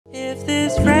If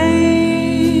this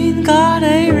rain got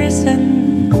a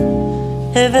reason,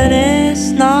 if it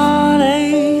is not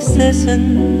a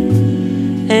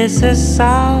season, it's the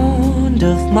sound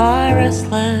of my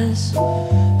restless,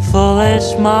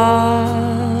 foolish mind.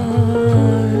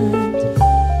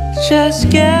 Just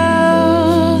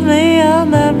give me a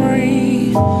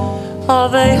memory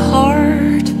of a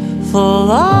heart full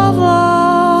of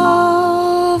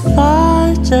love.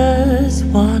 I just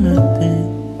wanna be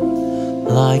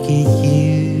like it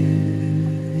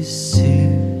used to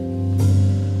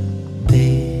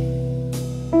be.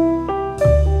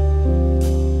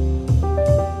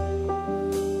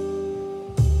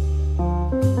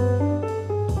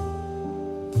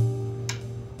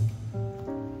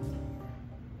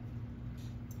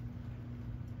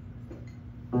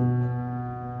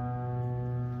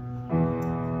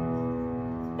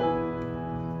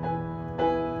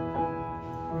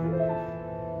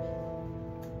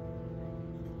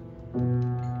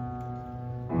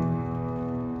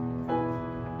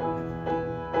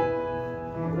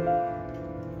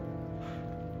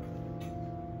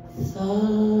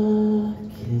 The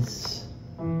kiss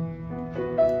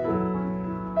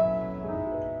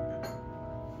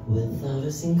without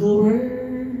a single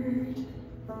word,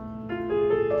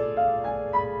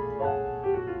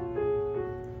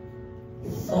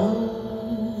 the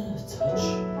touch,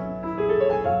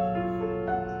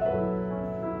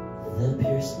 the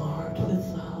pierced my heart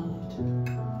without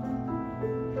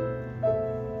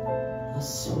a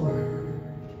sword.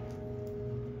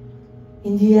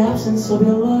 In the absence of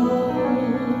your love,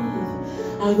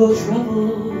 I go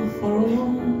travel far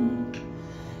alone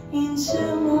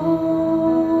into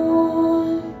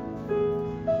my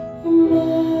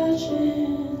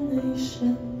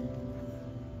imagination.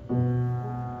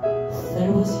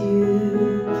 There was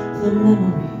you, the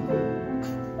memory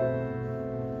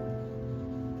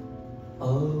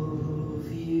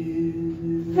of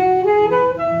you.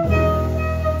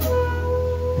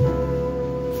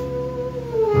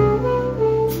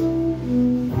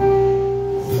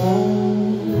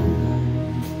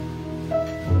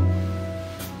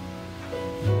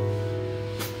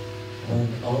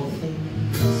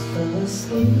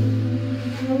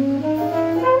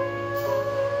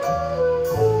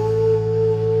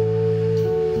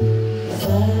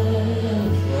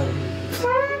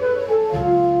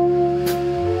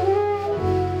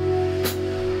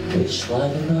 Which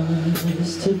life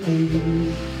is to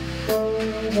be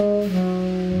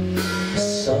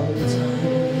so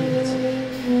tired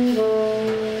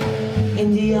in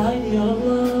the idea of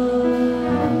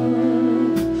love,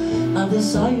 a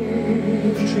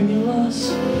desire tremulous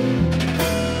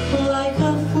like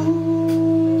a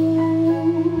fool.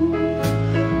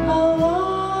 I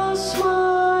lost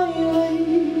my way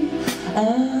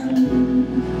and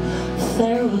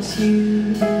there was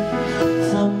you,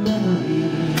 the memory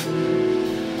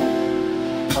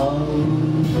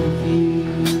of you.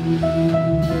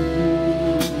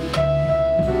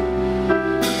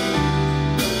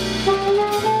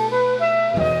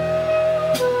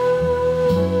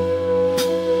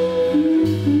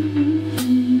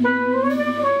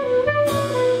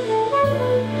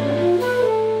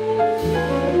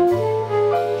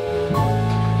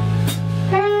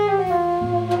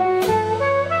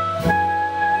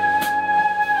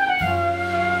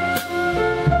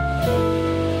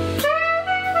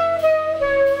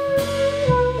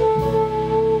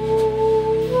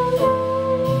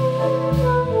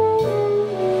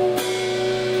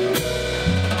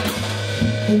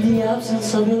 In the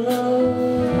absence of your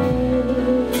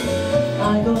love,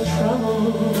 I go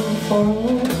travel far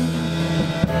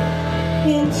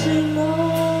into my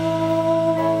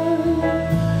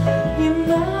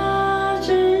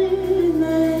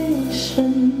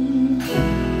imagination.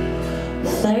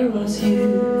 There was you,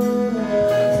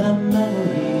 the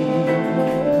memory.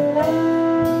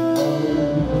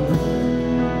 Oh,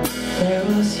 there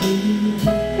was you,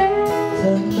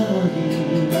 the melody.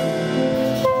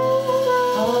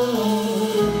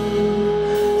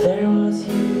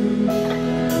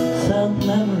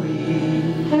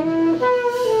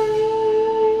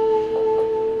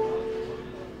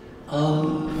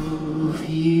 Of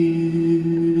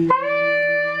you.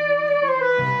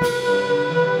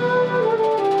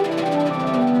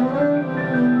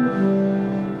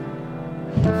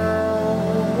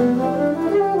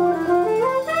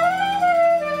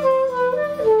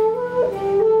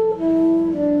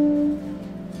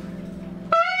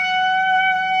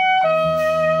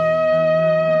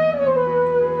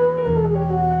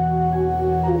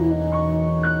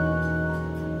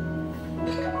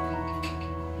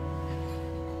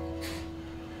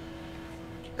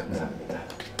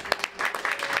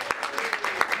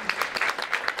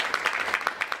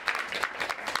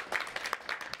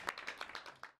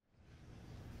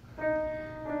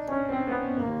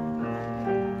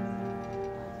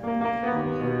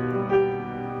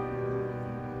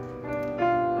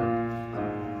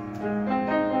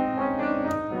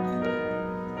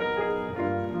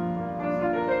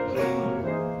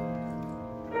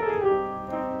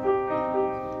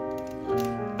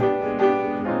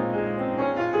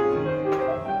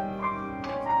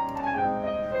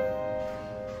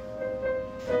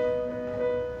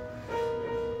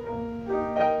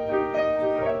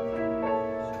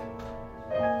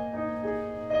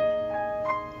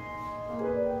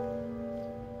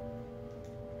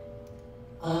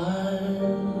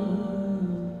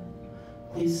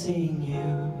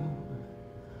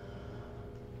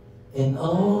 in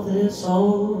all these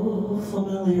old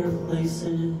familiar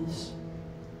places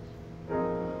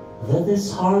that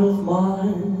this heart of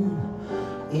mine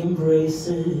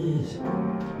embraces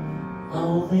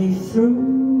all the way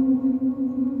through.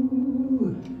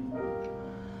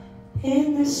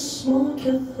 In this small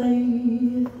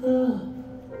cafe, the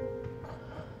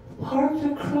park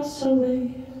across the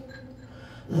way,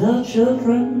 the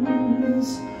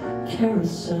children's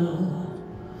carousel,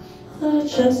 the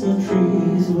chestnut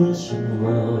trees wishing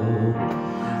well.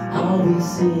 I'll be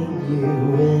seeing you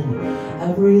in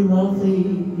every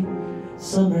lovely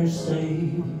summer's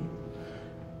day,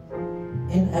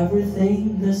 in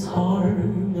everything that's hard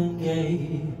and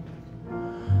gay.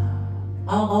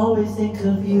 I'll always think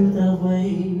of you that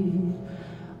way.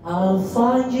 I'll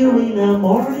find you in the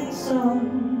morning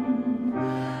sun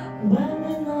when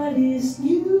the night is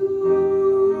new.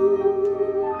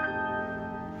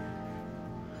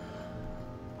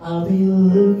 I'll be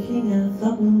looking at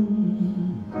the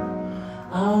moon,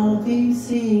 I'll be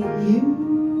seeing you.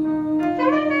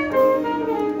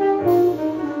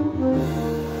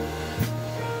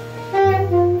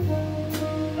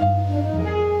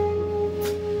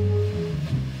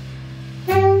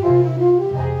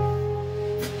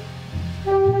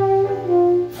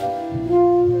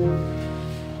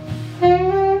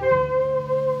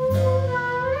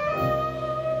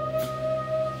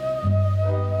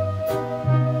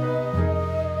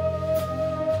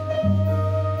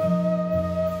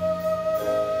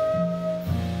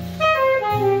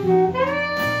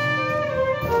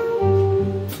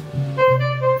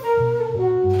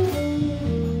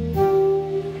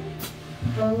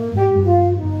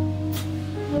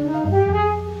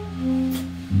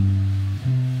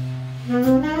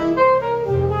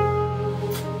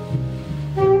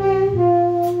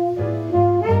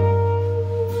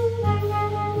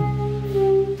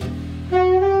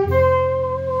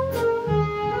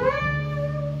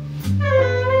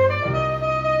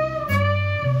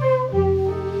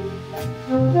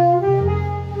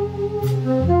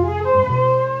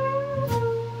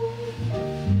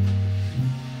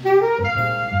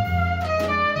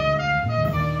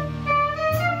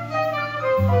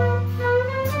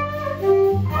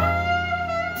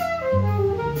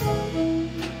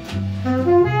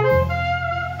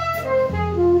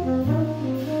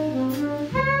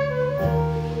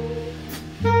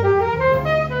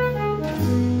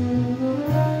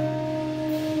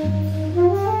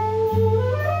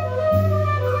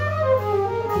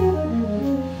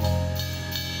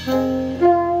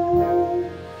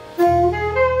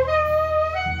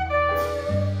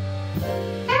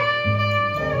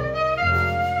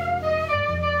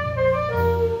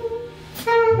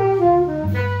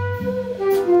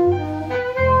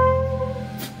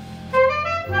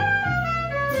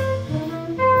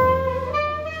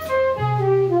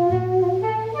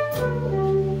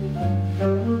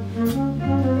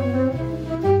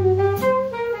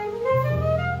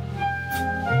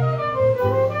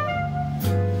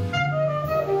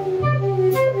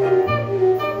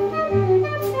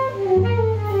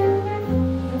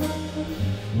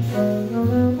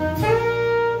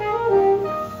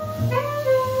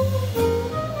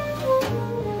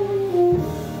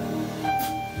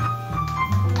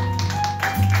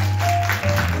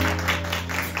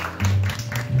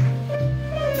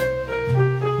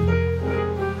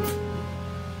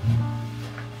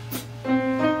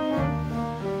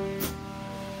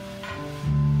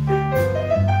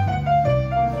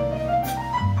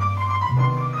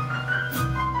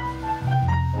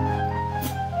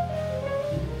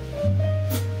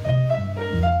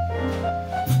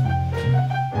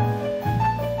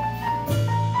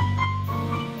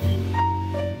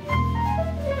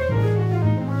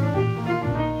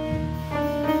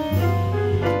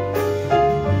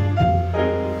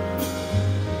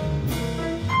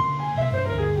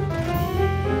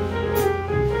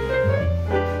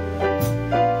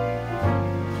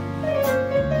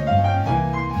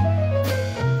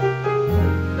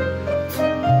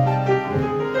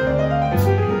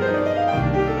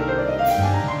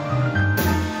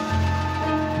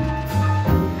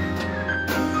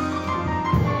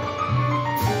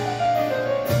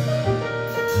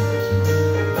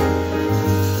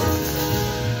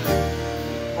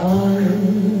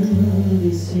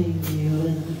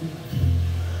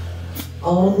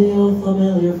 all the old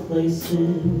familiar places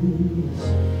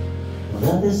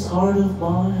that this heart of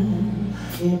mine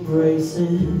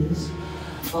embraces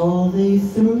all the way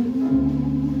through.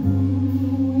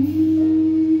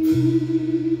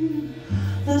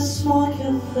 The small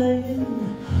cafe,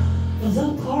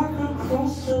 the park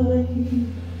across the way,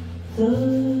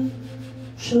 the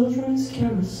children's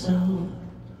carousel,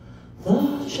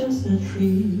 the just the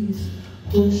trees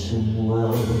wishing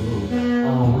well.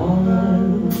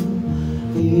 I'll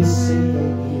be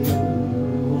seeing you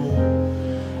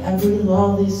in every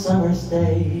lovely summer's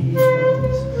days,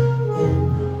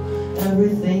 and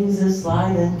everything's just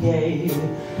light and gay.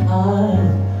 I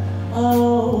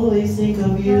always think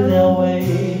of you that way,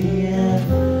 and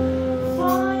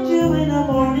find you in the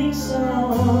morning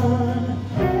sun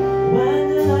when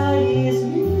the night is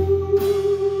new.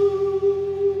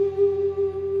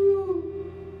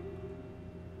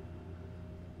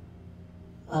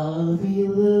 I'll be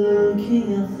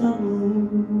looking at the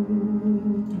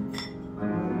moon,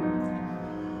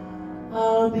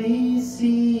 I'll be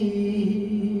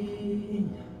seeing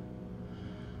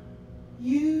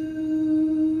you.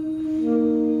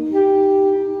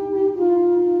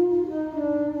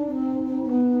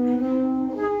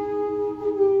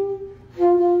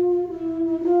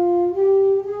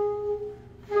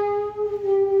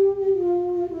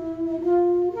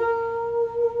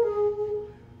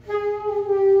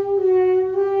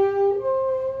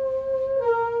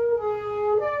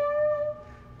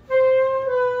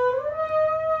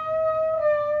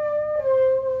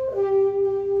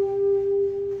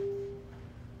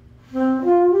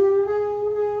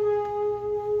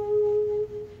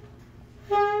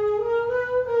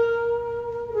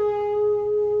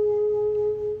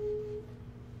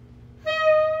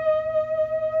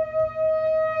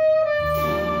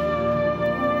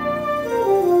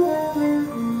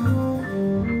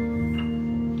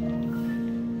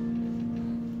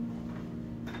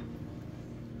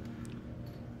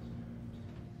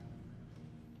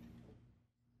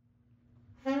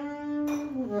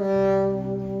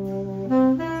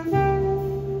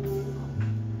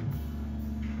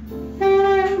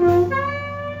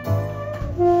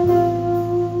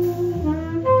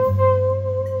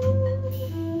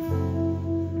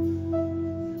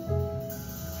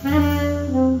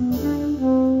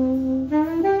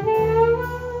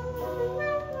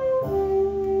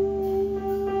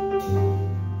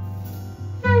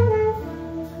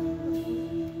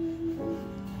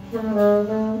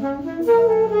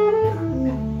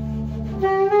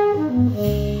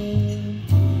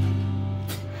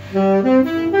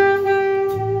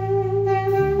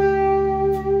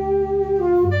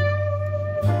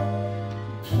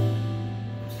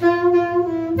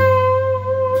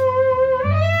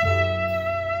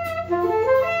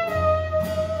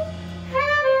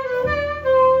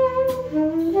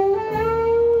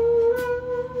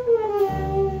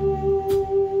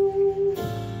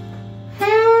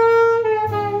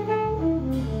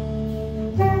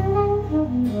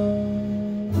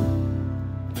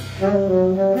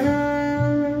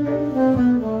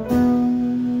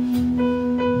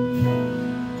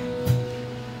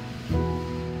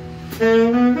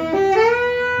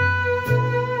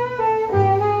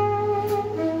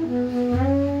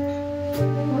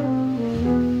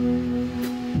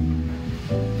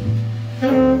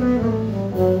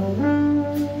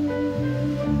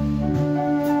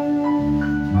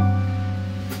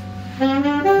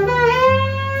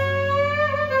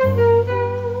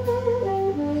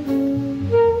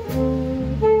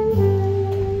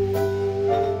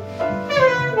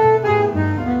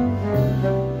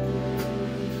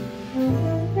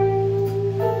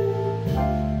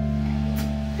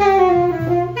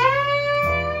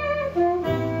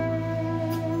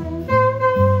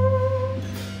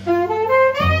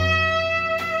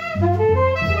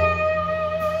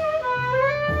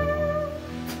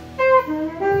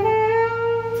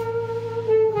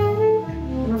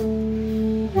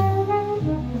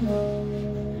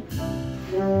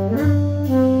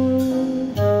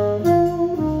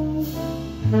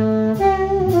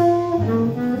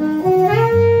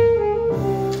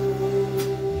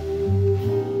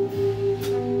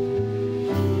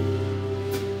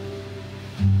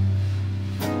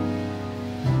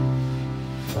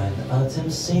 Autumn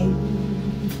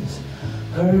sings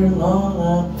her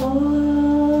lullaby,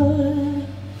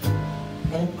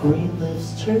 and green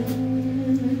leaves turns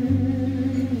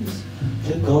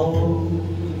to gold.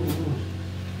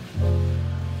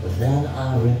 But then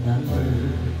I remember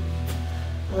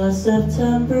last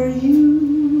September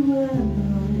you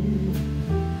and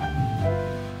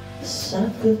I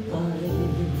said goodbye,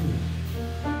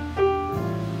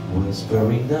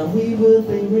 whispering that we will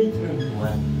be returned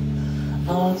when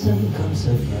autumn comes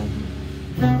again.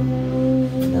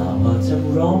 Now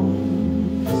autumn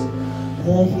roams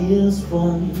the hills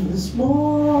once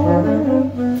more.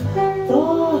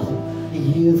 Thought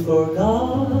you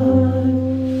forgot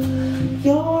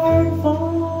your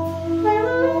phone.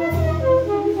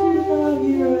 Now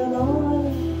here am I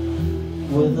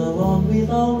with a long, with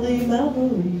only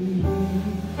memory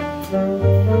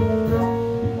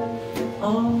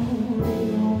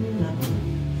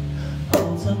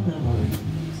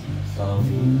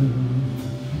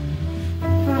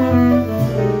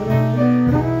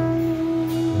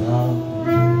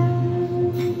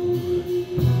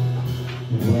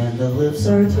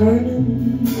Are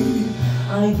turning,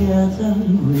 I get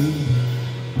hungry,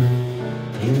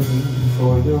 yearning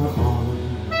for your heart.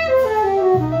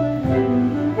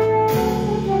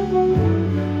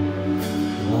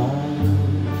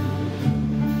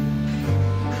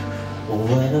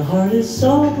 When a heart is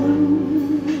so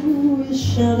blue, its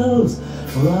shadows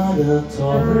ride up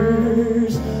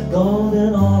towards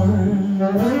golden arms.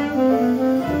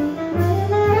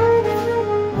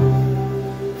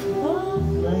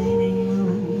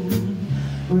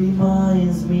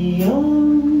 Reminds me of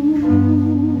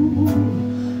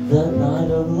the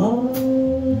night of love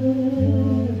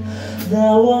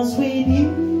that once we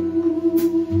knew.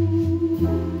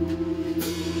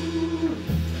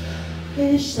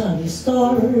 Each shiny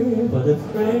star but a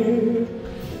prayer.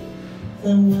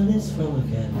 Then when it's full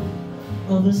again,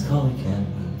 love is calling again,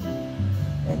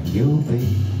 and you'll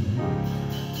be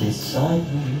beside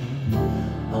me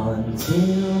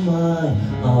until my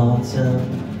autumn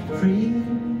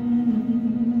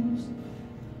dreams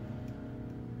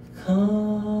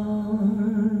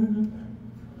come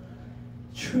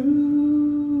true.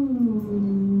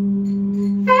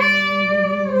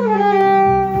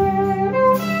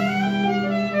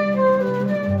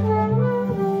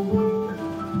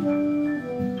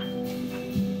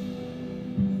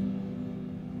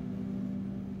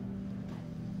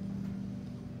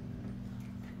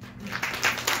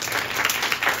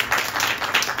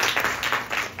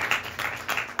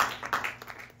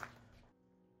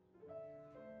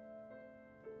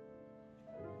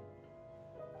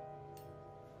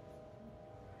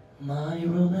 My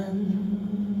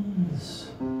romance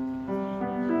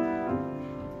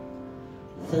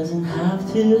doesn't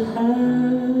have to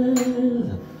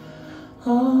have a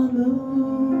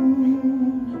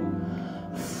moon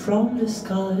from the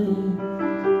sky.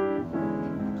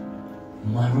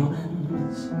 My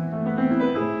romance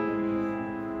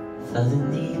doesn't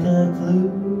need a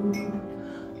blue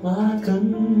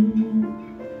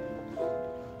lagoon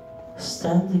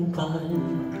standing by.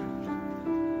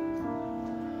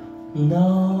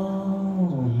 No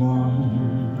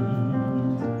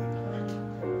month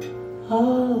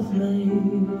of May,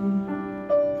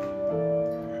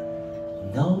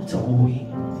 no twinkling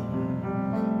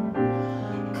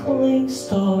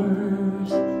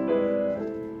stars,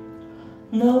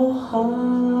 no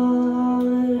hide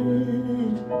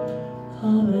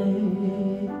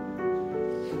away,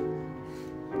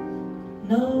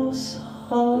 no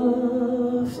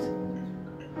soft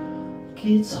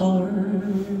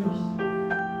guitars.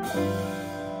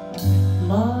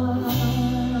 My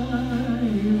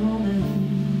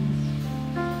romance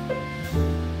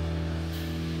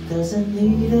doesn't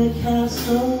need a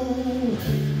castle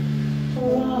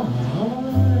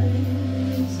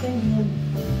rising in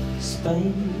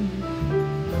Spain.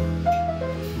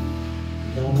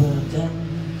 No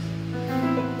dance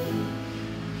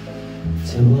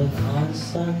to a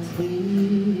constantly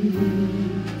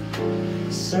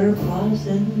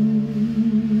surprising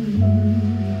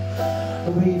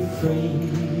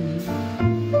refrain.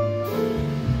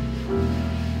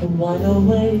 Wide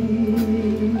awake,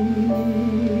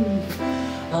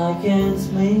 I can't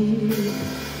make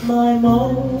my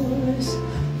most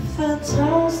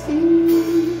fantastic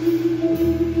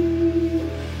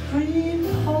dream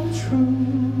come true.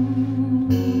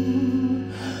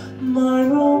 My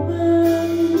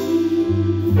romance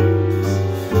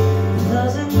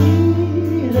doesn't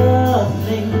need a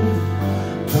thing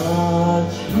but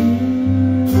you.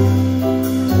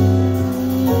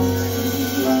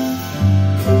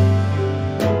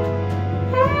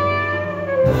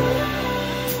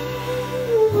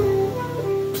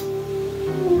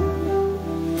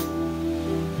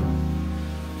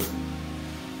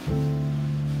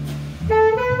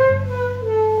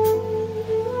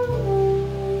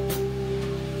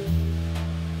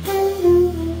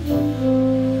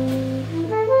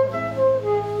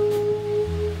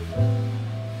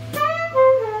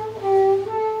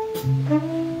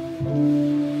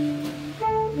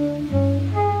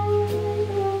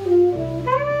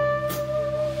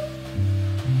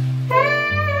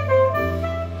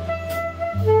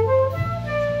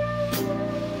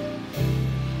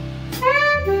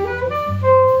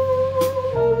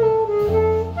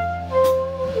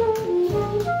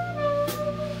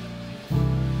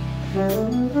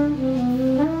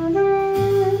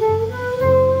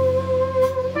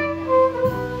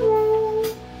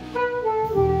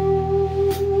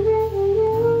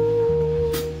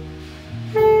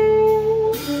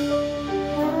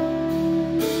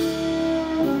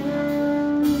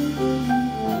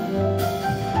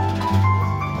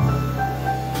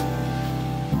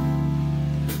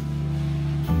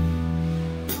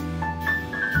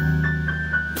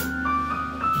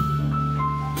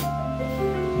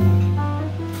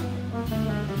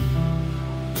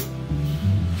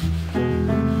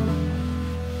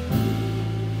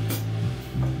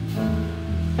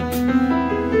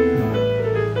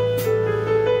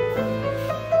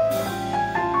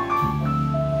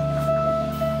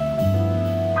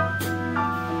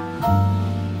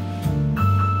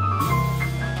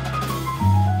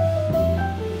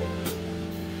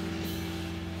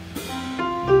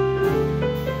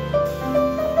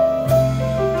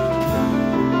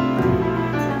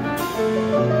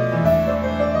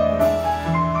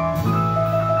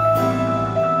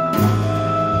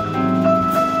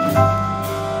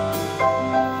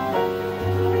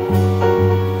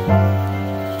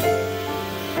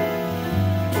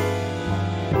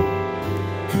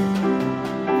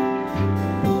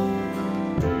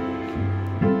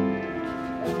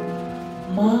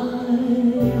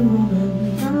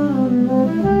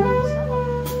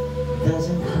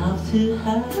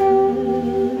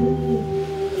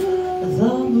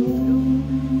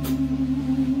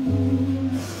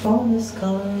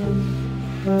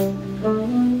 come.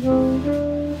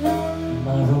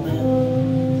 My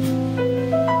romance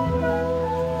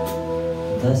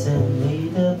doesn't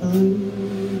need a blue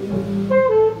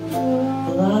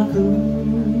lagoon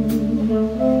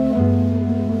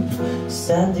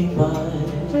standing by.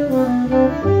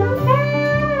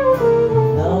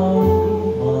 No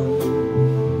one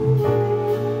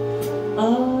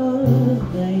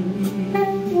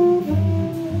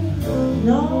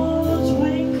no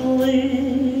twinkling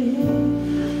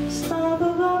star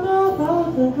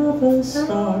above the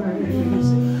stars.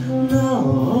 No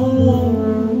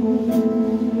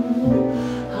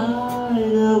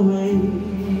hideaway.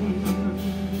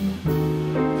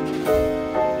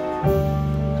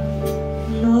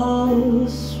 No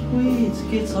sweet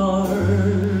guitar.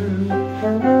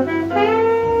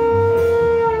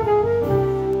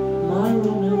 My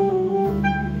romance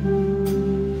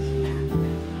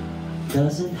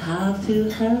doesn't have to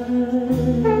have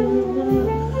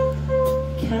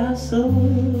castle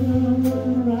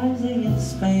rising in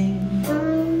Spain.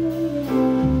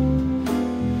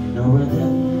 No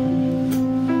rhythm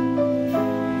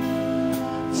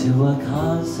to a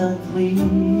constantly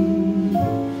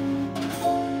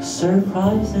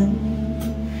surprising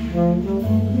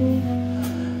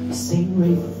sing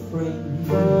refrain.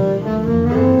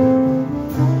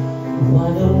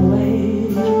 Wide awake